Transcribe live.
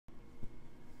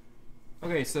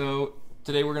Okay, so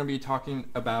today we're going to be talking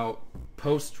about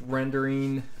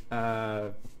post-rendering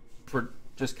for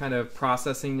just kind of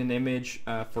processing an image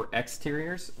for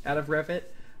exteriors out of Revit.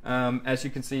 As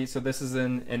you can see, so this is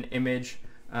an image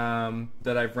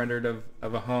that I've rendered of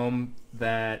a home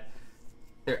that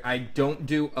I don't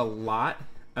do a lot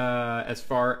as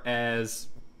far as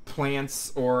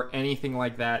plants or anything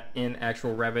like that in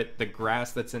actual Revit. The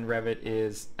grass that's in Revit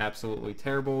is absolutely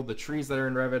terrible. The trees that are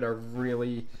in Revit are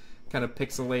really kind of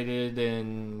pixelated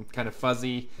and kind of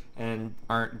fuzzy and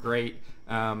aren't great.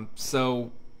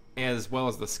 So as well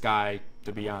as the sky,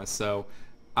 to be honest. So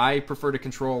I prefer to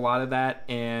control a lot of that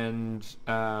and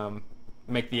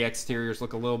make the exteriors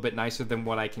look a little bit nicer than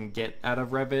what I can get out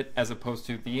of Revit, as opposed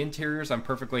to the interiors. I'm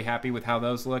perfectly happy with how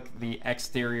those look. The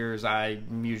exteriors,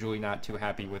 I'm usually not too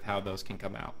happy with how those can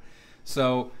come out.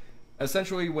 So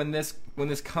essentially, when this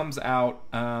comes out,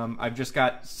 I've just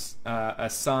got a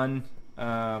sun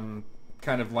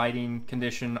kind of lighting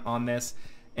condition on this,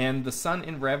 and the sun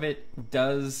in Revit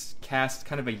does cast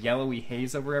kind of a yellowy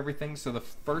haze over everything. So the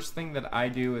first thing that I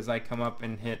do is I come up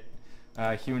and hit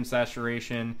hue and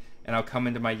saturation, and I'll come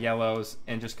into my yellows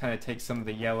and just kind of take some of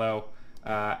the yellow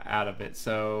out of it.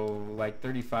 So like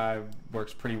 35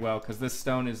 works pretty well, because this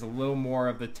stone is a little more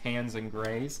of the tans and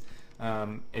grays.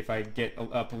 If I get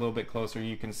up a little bit closer,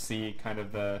 you can see kind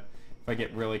of if I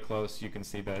get really close, you can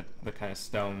see the kind of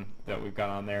stone that we've got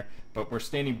on there. But we're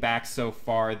standing back so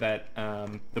far that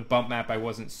the bump map I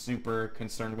wasn't super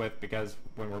concerned with, because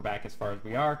when we're back as far as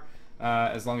we are,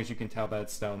 as long as you can tell that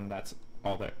it's stone, that's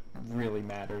all that really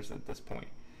matters at this point.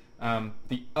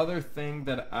 The other thing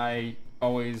that I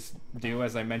always do,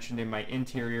 as I mentioned in my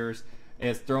interiors,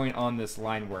 is throwing on this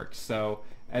line work. So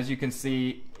as you can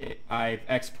see, I've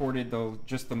exported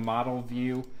just the model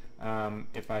view.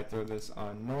 If I throw this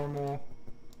on normal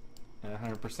and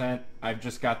 100%, I've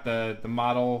just got the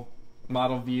model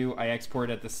view. I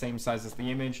export at the same size as the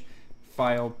image,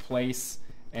 file, place,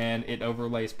 and it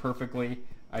overlays perfectly.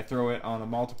 I throw it on a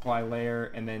multiply layer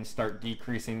and then start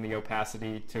decreasing the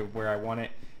opacity to where I want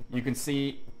it. You can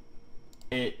see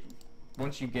it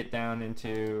once you get down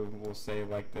into, we'll say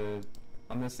like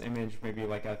on this image, maybe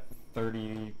like a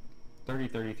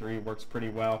 33 works pretty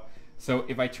well. So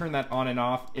if I turn that on and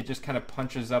off, it just kind of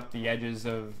punches up the edges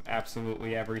of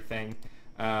absolutely everything,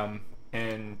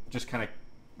 and just kind of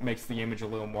makes the image a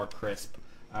little more crisp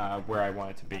where I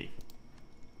want it to be.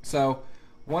 So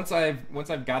once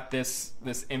I've got this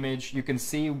image, you can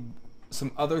see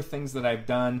some other things that I've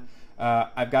done.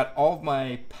 I've got all of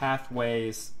my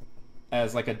pathways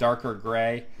as like a darker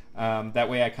gray. That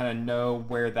way I kind of know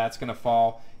where that's going to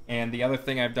fall. And the other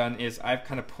thing I've done is I've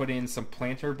kind of put in some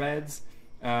planter beds.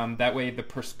 That way the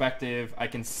perspective, I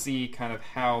can see kind of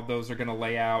how those are going to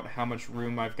lay out, how much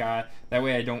room I've got. That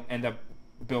way I don't end up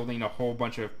building a whole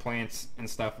bunch of plants and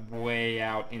stuff way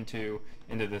out into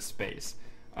this space.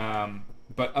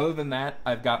 But other than that,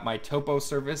 I've got my topo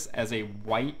surface as a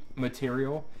white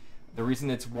material. The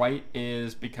reason it's white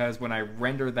is because when I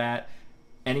render that,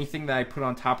 anything that I put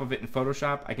on top of it in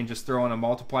Photoshop, I can just throw on a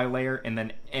multiply layer, and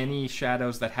then any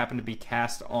shadows that happen to be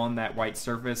cast on that white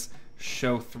surface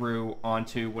show through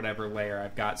onto whatever layer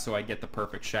I've got, so I get the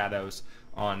perfect shadows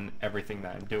on everything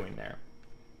that I'm doing there.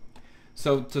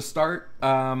 So to start,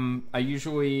 I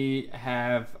usually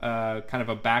have kind of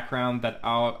a background that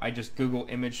I just Google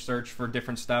image search for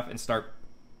different stuff and start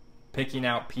picking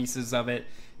out pieces of it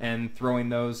and throwing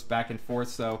those back and forth.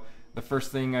 So the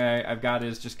first thing I've got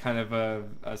is just kind of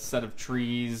a set of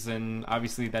trees, and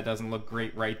obviously that doesn't look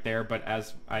great right there, but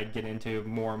as I get into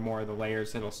more and more of the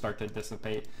layers, it'll start to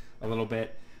dissipate a little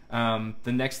bit. The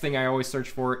next thing I always search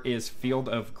for is field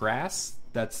of grass.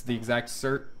 That's the exact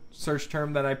search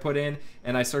term that I put in,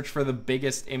 and I search for the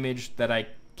biggest image that I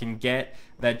can get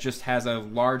that just has a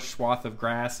large swath of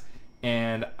grass,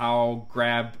 and I'll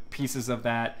grab pieces of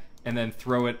that and then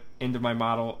throw it into my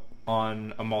model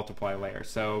on a multiply layer.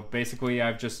 So basically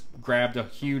I've just grabbed a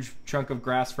huge chunk of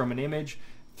grass from an image,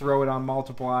 throw it on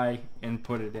multiply, and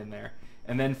put it in there.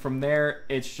 And then from there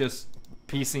it's just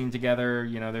piecing together,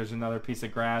 there's another piece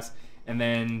of grass, and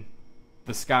then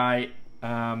the sky,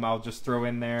 I'll just throw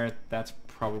in there. That's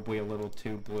probably a little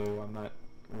too blue. I'm not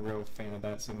a real fan of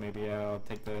that, so maybe I'll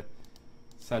take the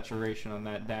saturation on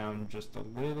that down just a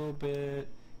little bit,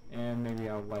 and maybe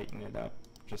I'll lighten it up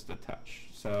just a touch.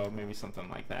 So maybe something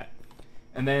like that.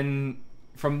 And then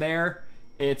from there,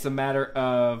 it's a matter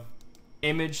of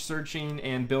image searching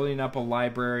and building up a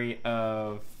library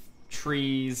of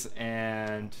trees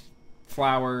and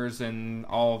flowers and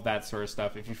all of that sort of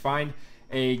stuff. If you find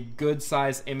a good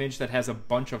size image that has a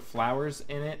bunch of flowers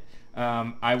in it,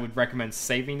 I would recommend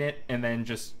saving it and then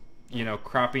just you know,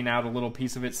 cropping out a little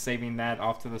piece of it, saving that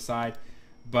off to the side.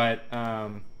 But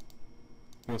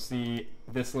we'll see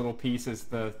this little piece is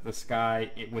the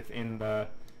sky within the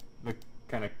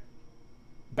kind of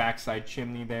backside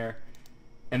chimney there.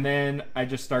 And then I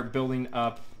just start building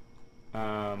up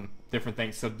different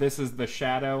things. So this is the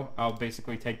shadow. I'll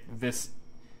basically take this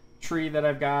tree that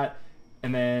I've got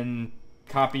and then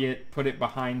copy it, put it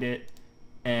behind it,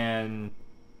 and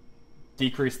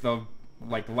decrease the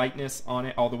lightness on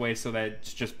it all the way so that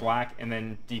it's just black, and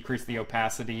then decrease the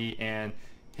opacity and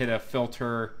hit a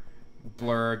filter,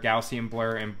 blur, Gaussian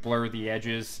blur, and blur the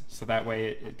edges so that way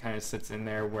it kind of sits in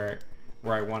there where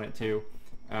I want it to.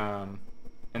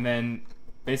 And then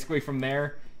basically from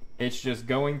there it's just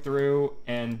going through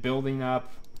and building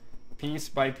up piece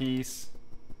by piece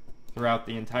throughout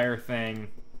the entire thing.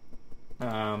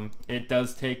 It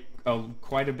does take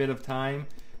quite a bit of time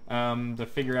to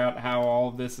figure out how all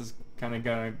of this is kind of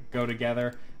going to go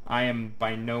together. I am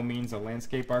by no means a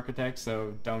landscape architect,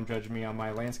 so don't judge me on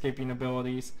my landscaping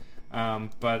abilities.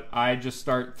 But I just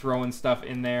start throwing stuff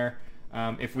in there.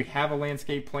 If we have a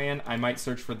landscape plan, I might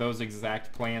search for those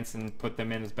exact plants and put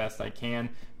them in as best I can.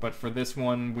 But for this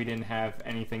one, we didn't have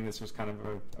anything. This was kind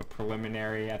of a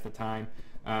preliminary at the time.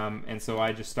 And so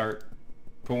I just start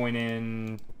pulling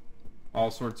in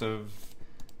all sorts of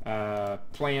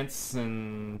plants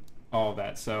and all of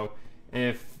that. So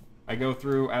if I go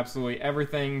through absolutely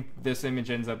everything, this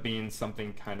image ends up being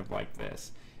something kind of like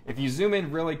this. If you zoom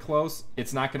in really close,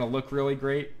 it's not going to look really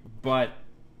great, but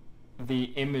the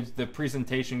image, the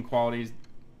presentation quality is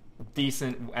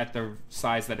decent at the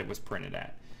size that it was printed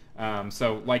at.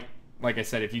 So like I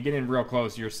said, if you get in real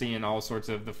close, you're seeing all sorts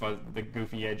of the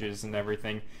goofy edges and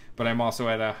everything, but I'm also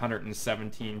at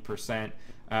 117%.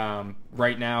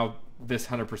 Right now, this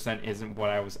 100% isn't what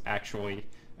I was actually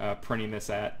printing this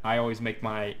at. I always make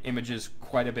my images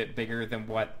quite a bit bigger than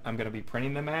what I'm going to be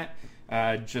printing them at,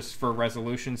 just for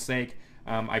resolution's sake.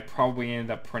 I probably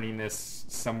ended up printing this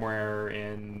somewhere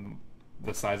in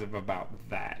the size of about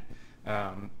that.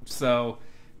 So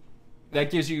that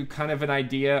gives you kind of an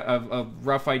idea of a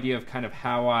rough idea of kind of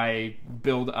how I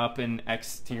build up an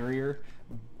exterior,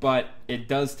 but it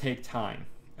does take time.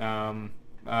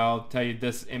 I'll tell you,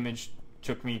 this image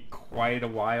took me quite a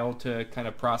while to kind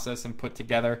of process and put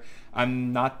together.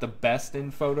 I'm not the best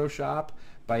in Photoshop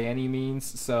by any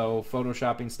means, so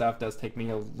photoshopping stuff does take me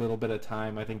a little bit of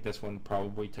time. I think this one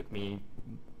probably took me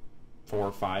 4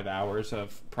 or 5 hours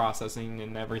of processing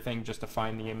and everything just to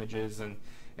find the images and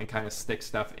kind of stick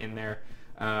stuff in there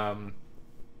and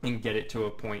get it to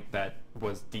a point that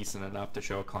was decent enough to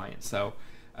show a client. So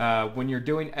when you're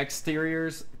doing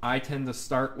exteriors, I tend to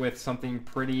start with something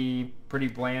pretty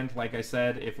bland. Like I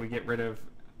said, if we get rid of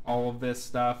all of this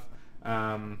stuff,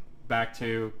 back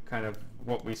to kind of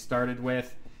what we started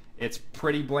with, it's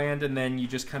pretty bland, and then you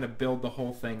just kind of build the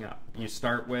whole thing up. You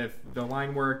start with the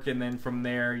line work, and then from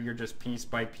there you're just piece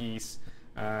by piece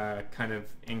kind of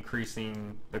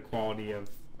increasing the quality of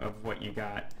what you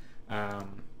got,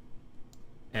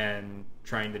 and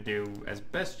trying to do as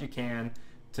best you can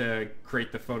to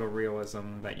create the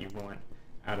photorealism that you want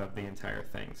out of the entire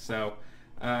thing. So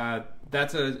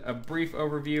that's a brief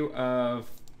overview of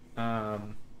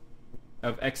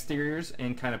exteriors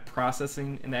and kind of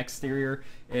processing an exterior.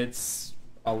 It's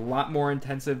a lot more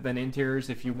intensive than interiors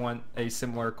if you want a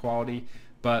similar quality,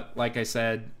 but like I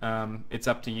said, it's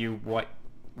up to you what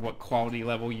quality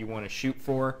level you want to shoot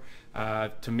for.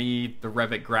 To me, the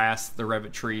Revit grass, the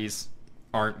Revit trees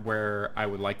aren't where I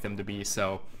would like them to be,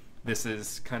 so this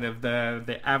is kind of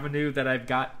the avenue that I've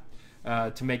got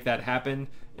to make that happen,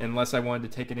 unless I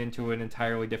wanted to take it into an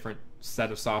entirely different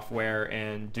set of software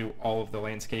and do all of the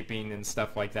landscaping and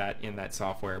stuff like that in that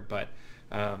software. But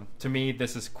to me,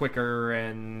 this is quicker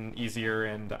and easier,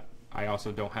 and I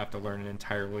also don't have to learn an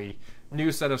entirely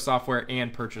new set of software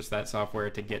and purchase that software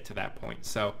to get to that point.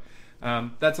 So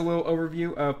that's a little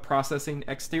overview of processing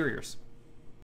exteriors.